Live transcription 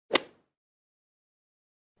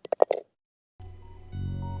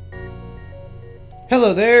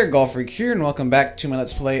Hello there, Golf Freak here, and welcome back to my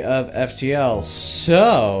Let's Play of FTL.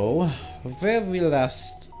 So, where we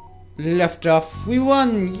left off, we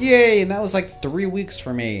won! Yay! And that was like 3 weeks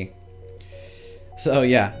for me. So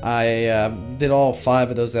yeah, I did all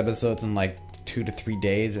 5 of those episodes in like 2 to 3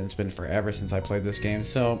 days, and it's been forever since I played this game,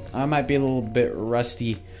 so I might be a little bit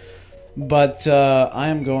rusty. But I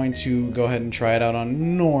am going to go ahead and try it out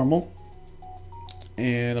on normal.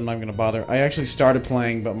 And I'm not going to bother. I actually started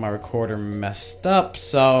playing, but my recorder messed up,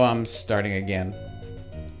 so I'm starting again.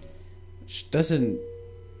 Which doesn't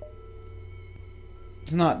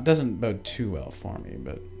bode too well for me,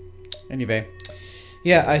 but anyway.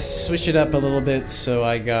 Yeah, I switched it up a little bit, so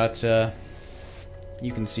I got,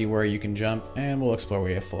 you can see where you can jump, and we'll explore.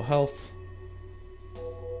 We have full health.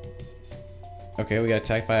 Okay, we got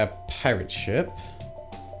attacked by a pirate ship.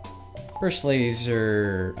 Burst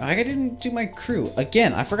laser. I didn't do my crew.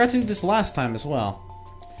 Again, I forgot to do this last time as well.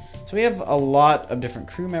 So we have a lot of different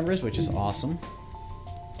crew members, which is awesome.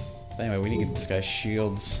 But anyway, we need to get this guy's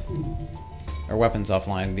shields. Or weapons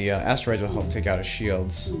offline. The asteroids will help take out his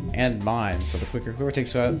shields. And mine. So the quicker whoever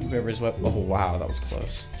takes out whoever's weapon. Oh wow, that was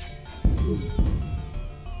close.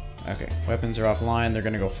 Okay, weapons are offline. They're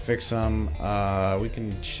gonna go fix them. We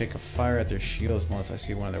can take a fire at their shields unless I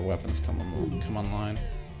see one of their weapons come online.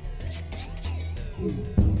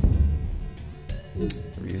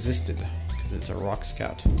 Resisted, because it's a rock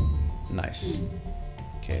scout. Nice.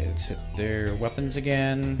 Okay, let's hit their weapons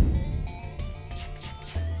again.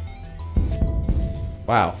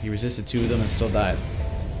 Wow, he resisted 2 of them and still died.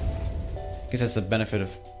 Guess that's the benefit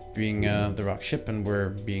of being the rock ship, and we're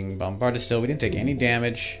being bombarded still. We didn't take any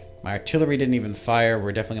damage. My artillery didn't even fire.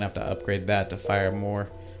 We're definitely gonna have to upgrade that to fire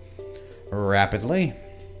more rapidly.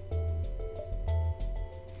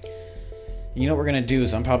 You know what we're going to do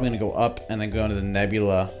is I'm probably going to go up and then go into the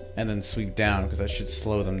nebula and then sweep down, because that should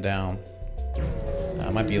slow them down.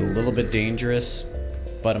 It might be a little bit dangerous,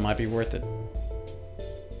 but it might be worth it.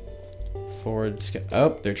 Forward.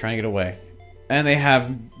 Oh, they're trying to get away. And they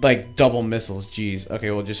have like double missiles. Jeez.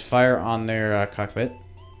 Okay, we'll just fire on their cockpit.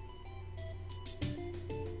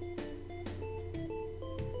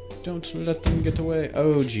 Don't let them get away.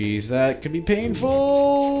 Oh, jeez. That could be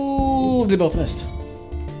painful. They both missed.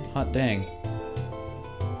 Hot dang.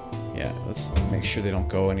 Yeah, let's make sure they don't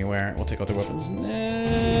go anywhere. We'll take out their weapons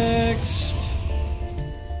next.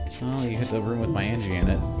 Oh, you hit the room with my Angie in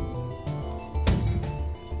it.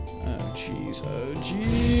 Oh, jeez. Oh,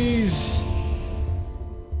 jeez.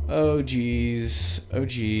 Oh, jeez. Oh,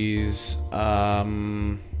 jeez.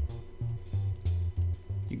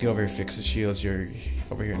 You go over here, fix the shields. You're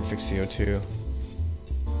over here and fix the O2.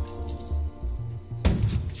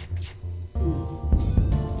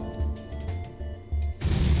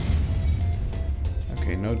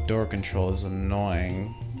 No door control is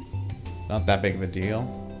annoying. Not that big of a deal.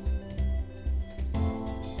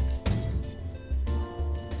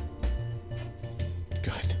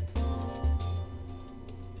 Good.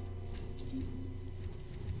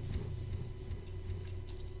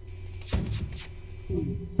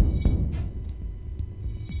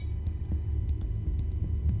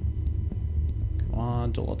 Come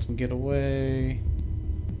on, don't let them get away.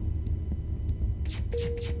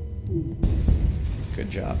 Good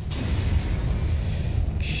job.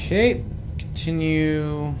 Okay,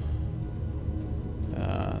 continue.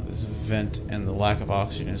 This vent and the lack of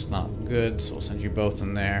oxygen is not good, so we'll send you both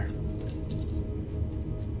in there.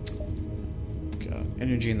 Got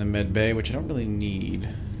energy in the med bay, which I don't really need.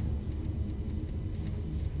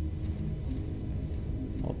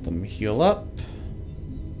 Let them heal up.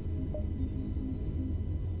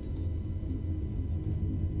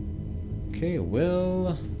 Okay, Will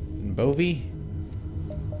and Bovie.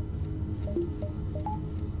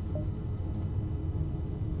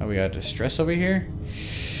 Oh, we got distress over here?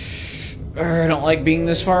 I don't like being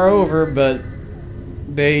this far over, but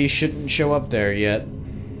they shouldn't show up there yet.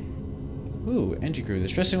 Ooh, engine crew. The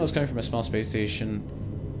distress signal is coming from a small space station.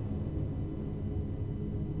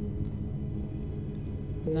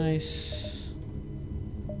 Nice.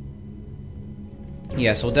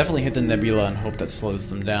 Yeah, so we'll definitely hit the nebula and hope that slows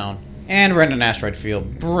them down. And we're in an asteroid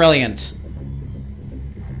field. Brilliant!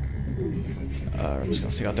 We're just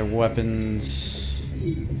gonna take out their weapons.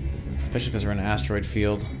 Especially because we're in an asteroid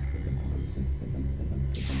field.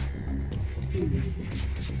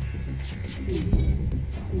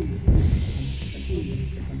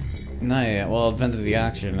 Nah, yeah, well, it vented the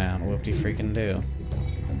oxygen now. Whoop-de freaking do.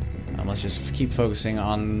 Let's just keep focusing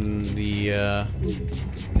on the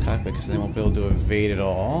cockpit, because they won't be able to evade it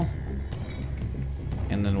all.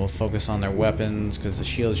 And then we'll focus on their weapons, because the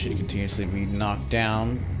shield should continuously be knocked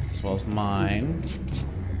down, as well as mine.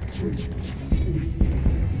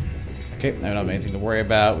 Okay, now we don't have anything to worry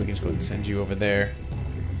about. We can just go ahead and send you over there.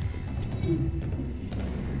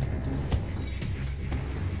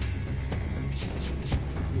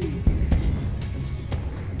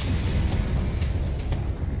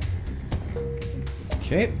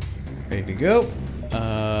 Okay, ready to go.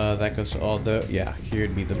 That goes to all the... Yeah,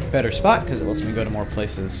 here'd be the better spot because it lets me go to more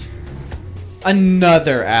places.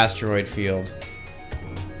 Another asteroid field.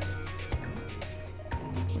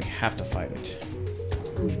 We have to fight it.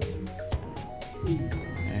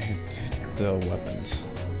 Hit the weapons.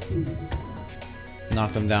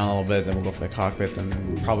 Knock them down a little bit, then we'll go for the cockpit,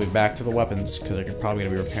 then probably back to the weapons because they're probably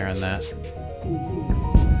going to be repairing that.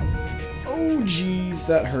 Oh, jeez,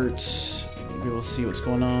 that hurts. Maybe we'll see what's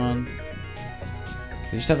going on.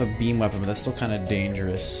 They just have a beam weapon, but that's still kind of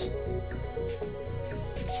dangerous.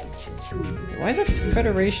 Why is a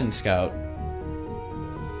Federation scout?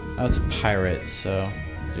 Oh, it's a pirate, so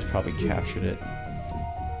just probably captured it.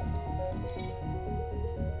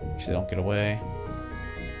 Actually, they don't get away.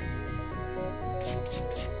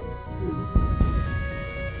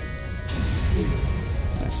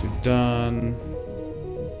 Nicely done.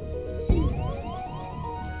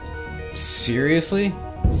 Seriously?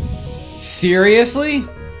 Seriously?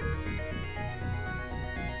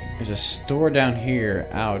 There's a store down here.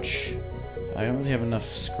 Ouch. I don't really have enough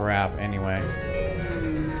scrap anyway.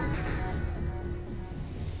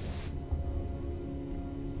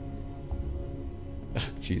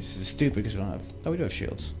 Jeez, this is stupid because we don't have... Oh, we do have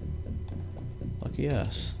shields. Lucky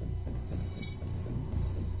us.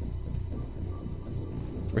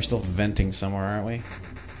 We're still venting somewhere, aren't we?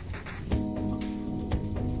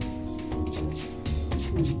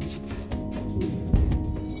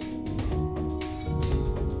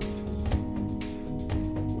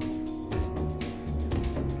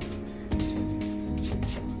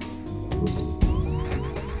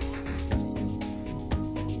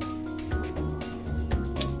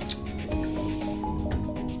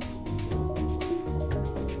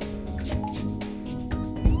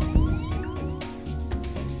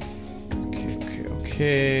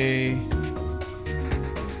 Okay.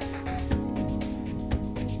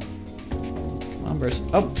 Come on, burst.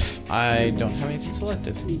 Oh, pff, I don't have anything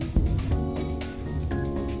selected. Wait,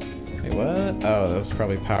 what? Oh, that was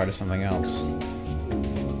probably power to something else.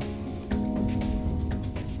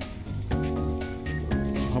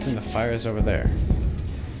 I'm hoping the fire is over there.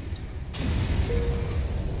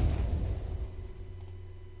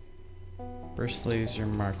 Burst laser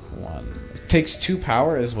Mark 1. It takes 2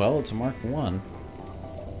 power as well. It's a Mark 1.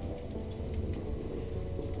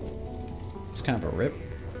 It's kind of a rip.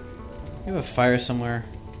 We have a fire somewhere.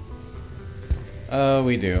 Oh,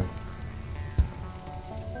 we do.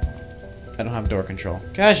 I don't have door control.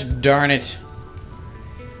 Gosh darn it!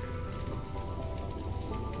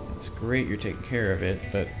 It's great you're taking care of it,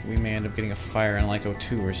 but we may end up getting a fire in like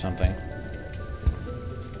O2 or something.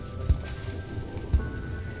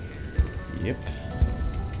 Yep.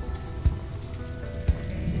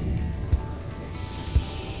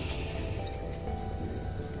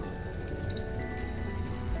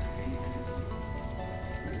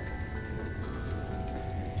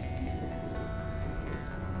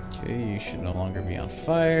 Okay, you should no longer be on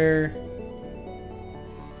fire.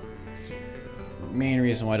 That's the main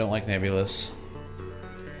reason why I don't like Nebulous.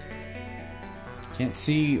 Can't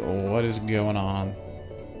see what is going on.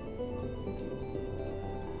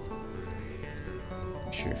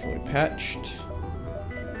 Sure you're fully patched.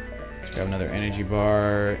 Let's grab another energy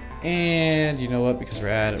bar. And you know what? Because we're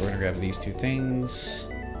at it, we're gonna grab these 2 things.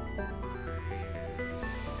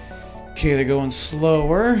 Okay, they're going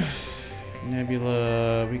slower.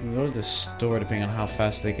 Nebula, we can go to the store depending on how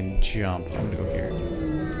fast they can jump. I'm gonna go here.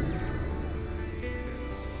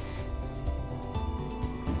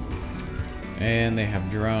 And they have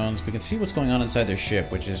drones. We can see what's going on inside their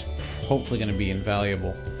ship, which is hopefully going to be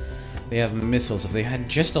invaluable. They have missiles. If they had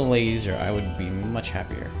just a laser, I would be much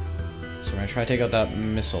happier. So we're going to try to take out that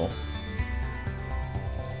missile.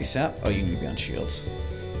 ASAP? Oh, you need to be on shields.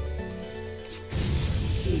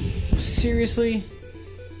 Seriously?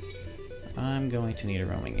 I'm going to need a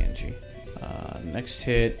roaming energy. Next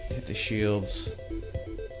hit the shields.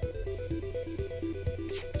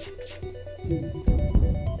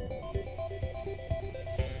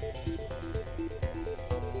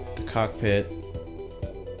 The cockpit.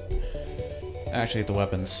 Actually, hit the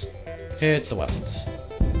weapons. Hit the weapons.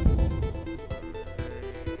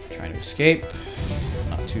 Trying to escape.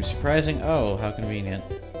 Not too surprising. Oh, how convenient.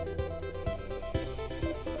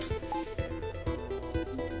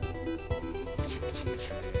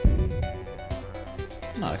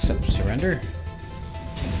 Not accept surrender.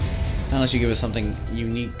 Unless you give us something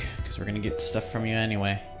unique, because we're gonna get stuff from you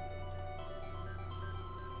anyway.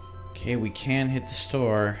 Okay, we can hit the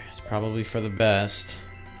store. It's probably for the best.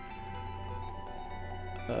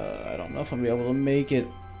 I don't know if I'm gonna be able to make it.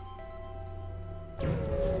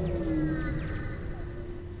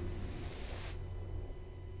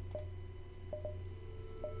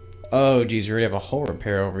 Oh, geez, we already have a hull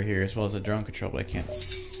repair over here, as well as a drone control, but I can't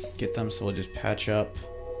get them, so we'll just patch up.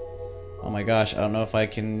 Oh my gosh, I don't know if I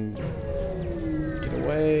can get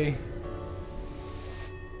away.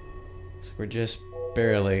 So we're just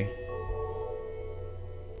barely.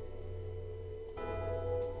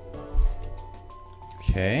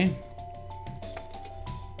 Okay.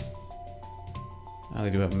 Now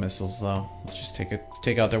they do have missiles, though. Let's just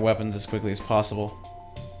take out their weapons as quickly as possible.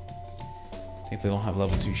 If they don't have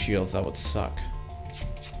level 2 shields, that would suck.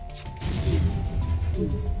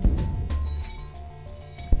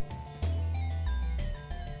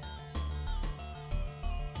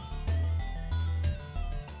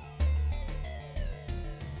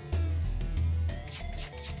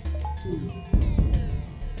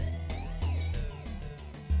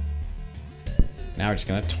 Now we're just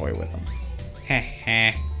gonna toy with them.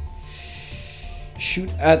 Heh. Shoot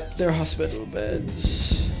at their hospital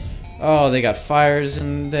beds. Oh, they got fires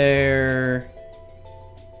in there.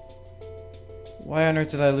 Why on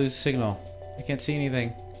earth did I lose signal? I can't see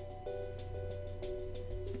anything.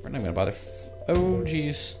 We're not gonna bother. Oh,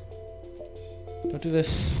 jeez. Don't do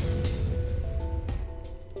this.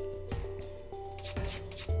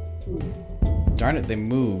 Darn it, they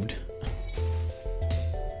moved.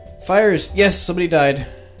 Fires! Yes, somebody died.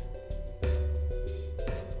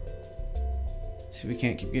 See, we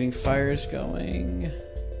can't keep getting fires going.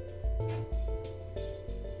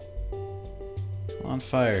 On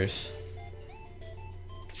fires.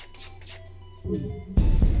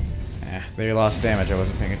 They lost damage. I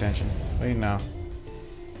wasn't paying attention. What do you know?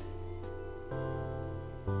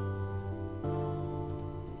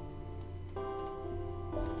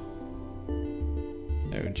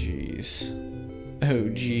 Oh jeez. Oh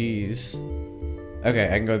jeez. Okay,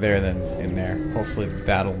 I can go there then in there. Hopefully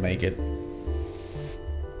that'll make it.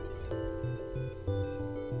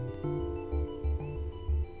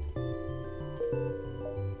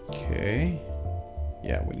 Okay.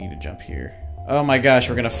 Yeah, we need to jump here. Oh my gosh,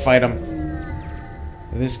 we're gonna fight them.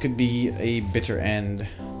 This could be a bitter end.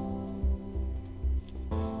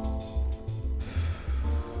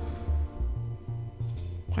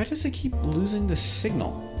 Why does it keep losing the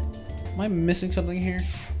signal? Am I missing something here?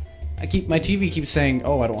 My TV keeps saying,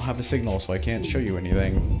 "Oh, I don't have a signal, so I can't show you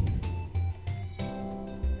anything."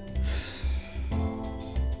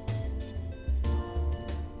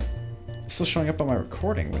 It's still showing up on my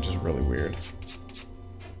recording, which is really weird.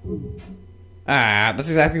 Ah, that's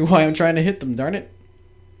exactly why I'm trying to hit them, darn it.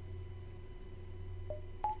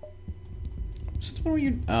 Since when were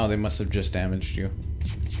you? Oh, they must have just damaged you.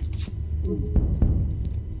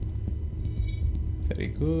 Very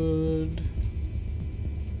good.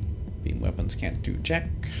 Beam weapons can't do jack.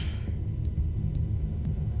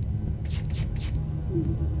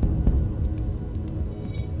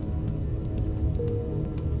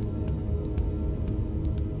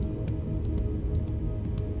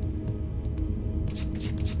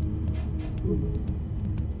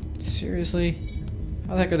 Seriously?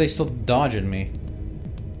 How the heck are they still dodging me?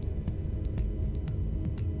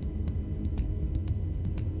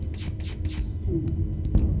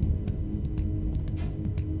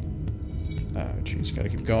 Oh jeez, gotta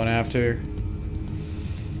keep going after.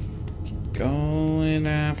 Keep going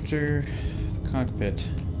after the cockpit.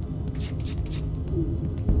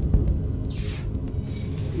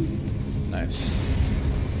 Nice.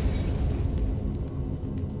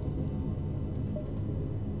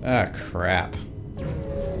 Ah, crap.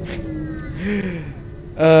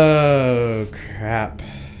 Oh, crap.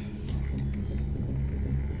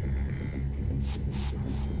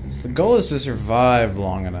 So the goal is to survive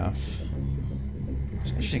long enough. It's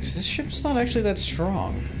interesting, because this ship's not actually that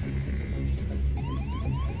strong.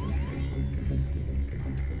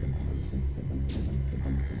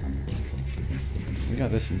 We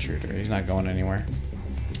got this intruder. He's not going anywhere.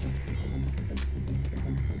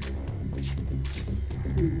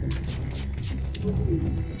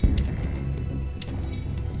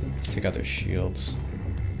 Let's take out their shields.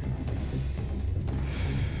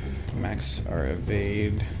 Max our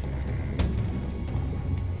evade.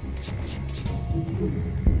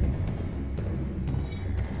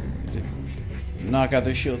 Knock out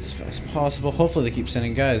their shields as fast as possible. Hopefully they keep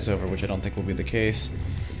sending guys over, which I don't think will be the case.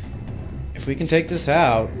 If we can take this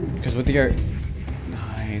out, because with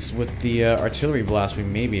the artillery blast we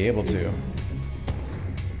may be able to.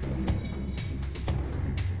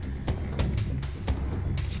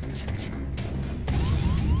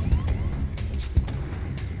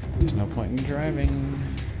 There's no point in driving.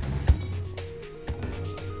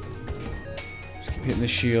 Just keep hitting the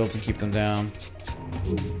shields and keep them down.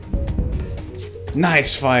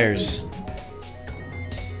 Nice fires!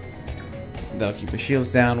 That'll keep the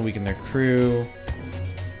shields down, weaken their crew.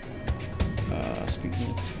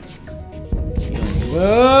 Speaking of healing.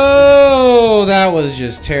 Whoa! That was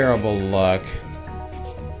just terrible luck.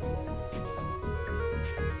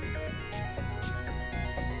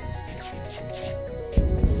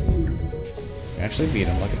 We actually beat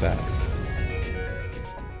him, look at that.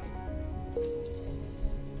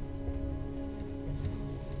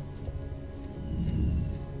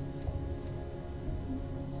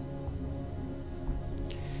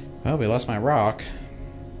 Well, we lost my rock.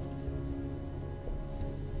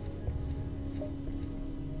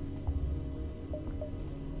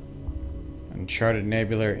 Uncharted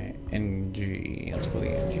Nebular NG. Let's